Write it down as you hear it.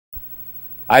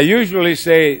I usually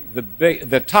say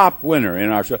the top winner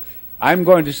in our show. I'm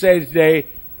going to say today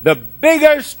the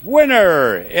biggest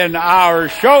winner in our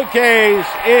showcase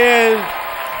is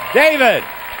David.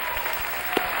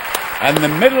 And the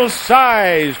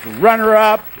middle-sized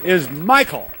runner-up is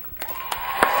Michael.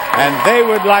 And they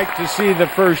would like to see the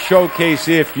first showcase,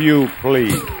 if you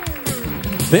please.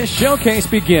 This showcase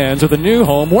begins with a new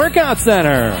home workout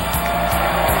center.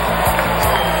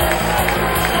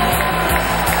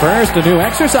 First, a new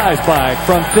exercise bike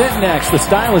from FitNext, the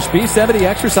stylish B70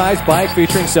 exercise bike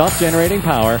featuring self-generating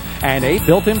power and 8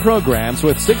 built-in programs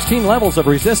with 16 levels of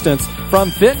resistance from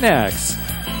FitNext.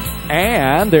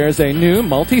 And there's a new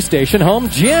multi-station home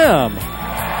gym.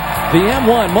 The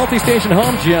M1 multi-station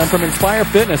home gym from Inspire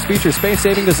Fitness features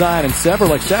space-saving design and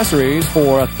several accessories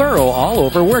for a thorough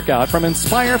all-over workout from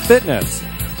Inspire Fitness.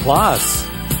 Plus,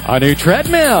 a new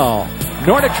treadmill.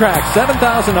 Nordic Track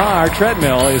 7000R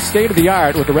treadmill is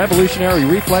state-of-the-art with the revolutionary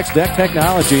Reflex Deck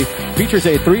technology, features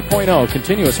a 3.0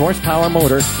 continuous horsepower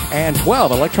motor, and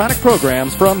 12 electronic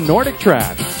programs from Nordic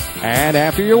Track. And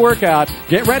after your workout,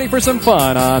 get ready for some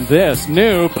fun on this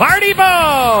new party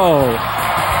boat!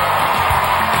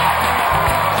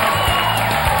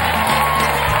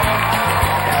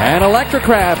 An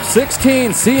Electrocraft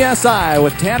 16 CSI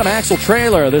with tandem axle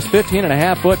trailer. This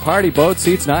 15.5-foot party boat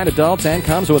seats 9 adults and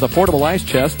comes with a portable ice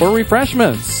chest for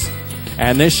refreshments.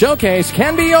 And this showcase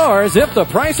can be yours if the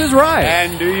price is right.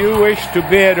 And do you wish to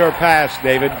bid or pass,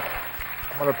 David?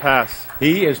 I'm going to pass.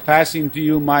 He is passing to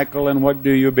you, Michael, and what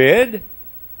do you bid?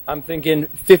 I'm thinking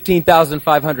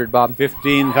 $15,500, Bob.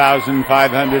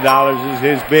 $15,500 is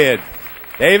his bid.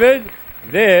 David,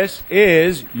 this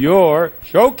is your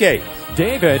showcase.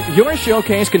 David, your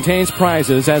showcase contains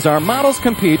prizes as our models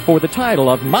compete for the title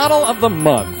of Model of the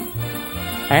Month.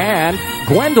 And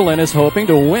Gwendolyn is hoping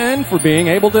to win for being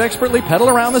able to expertly pedal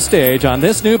around the stage on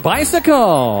this new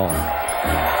bicycle.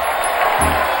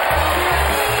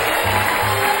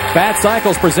 Fat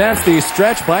Cycles presents the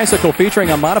Stretch Bicycle featuring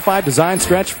a modified design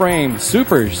stretch frame,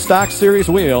 super stock series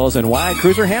wheels, and wide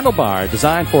cruiser handlebar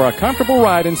designed for a comfortable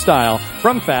ride in style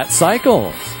from Fat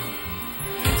Cycles.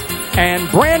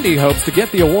 And Brandy hopes to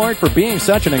get the award for being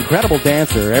such an incredible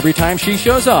dancer every time she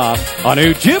shows off a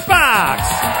new jukebox.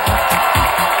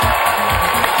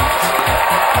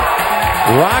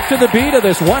 Rock to the beat of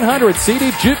this 100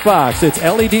 CD jukebox. Its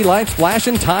LED lights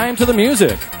flashing time to the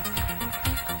music.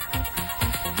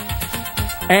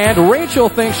 And Rachel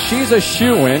thinks she's a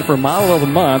shoo-in for Model of the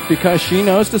Month because she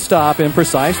knows to stop in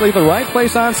precisely the right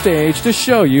place on stage to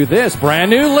show you this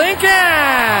brand new Lincoln.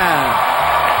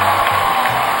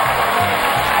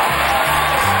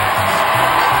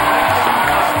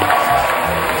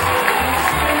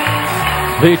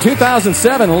 The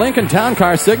 2007 Lincoln Town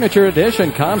Car Signature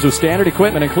Edition comes with standard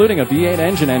equipment including a V8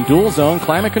 engine and dual-zone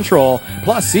climate control,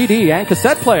 plus CD and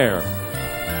cassette player.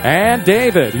 And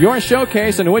David, your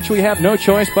showcase in which we have no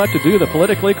choice but to do the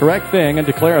politically correct thing and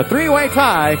declare a three-way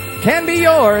tie can be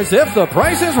yours if the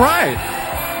price is right.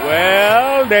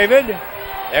 Well, David,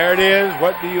 there it is.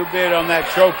 What do you bid on that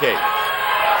showcase?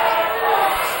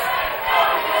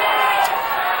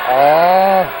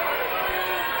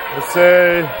 Let's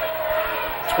say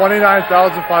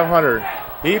 $29,500.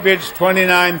 He bids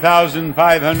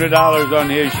 $29,500 on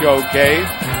his showcase.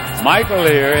 Michael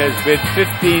here has bid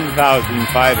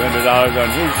 $15,500 on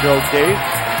his showcase,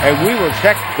 and we will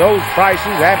check those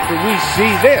prices after we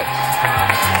see this.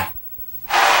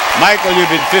 Michael, you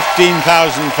bid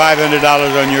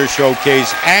 $15,500 on your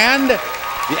showcase, and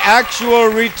the actual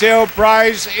retail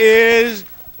price is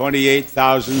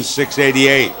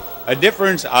 $28,688, a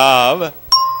difference of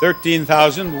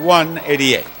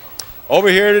 $13,188. Over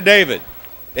here to David.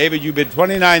 David, you bid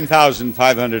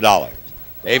 $29,500.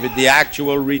 David, the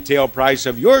actual retail price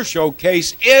of your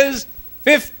showcase is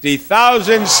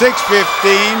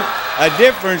 $50,615, a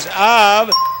difference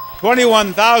of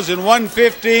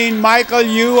 $21,115. Michael,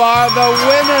 you are the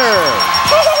winner.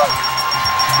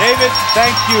 David,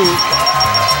 thank you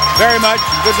very much.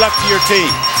 Good luck to your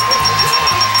team.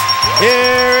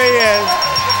 Here he is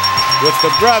with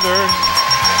the brother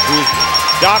who's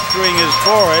doctoring his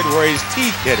forehead where his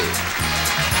teeth hit him.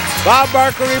 Bob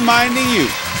Barker reminding you,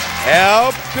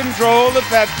 help control the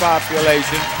pet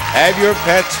population. Have your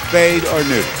pets spayed or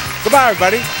neutered. Goodbye,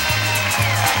 everybody.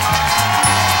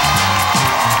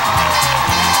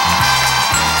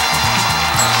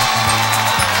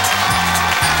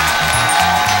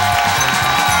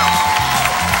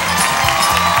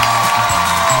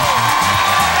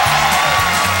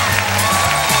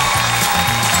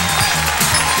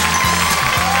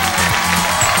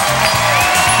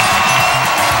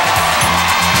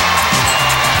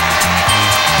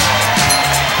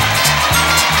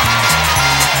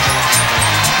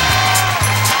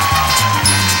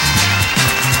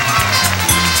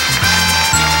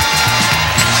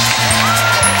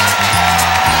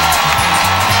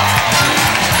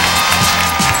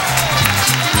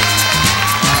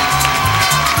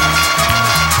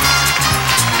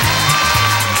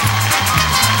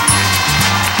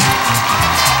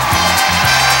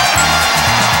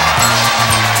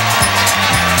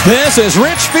 This is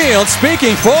Rich Field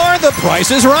speaking for The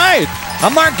Price is Right.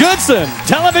 I'm Mark Goodson,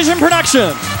 television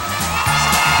production.